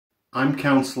I'm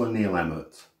Councillor Neil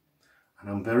Emmott, and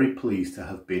I'm very pleased to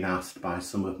have been asked by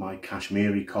some of my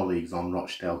Kashmiri colleagues on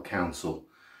Rochdale Council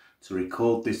to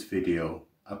record this video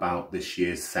about this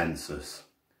year's census.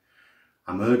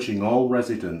 I'm urging all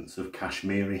residents of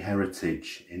Kashmiri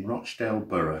heritage in Rochdale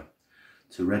Borough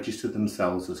to register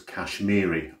themselves as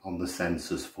Kashmiri on the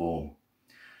census form.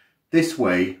 This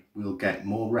way we'll get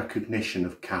more recognition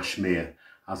of Kashmir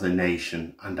as a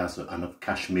nation and of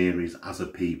Kashmiris as a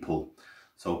people.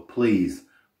 So please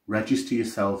register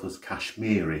yourself as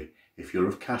Kashmiri if you're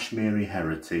of Kashmiri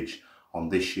heritage on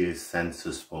this year's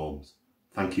census forms.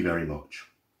 Thank you very much.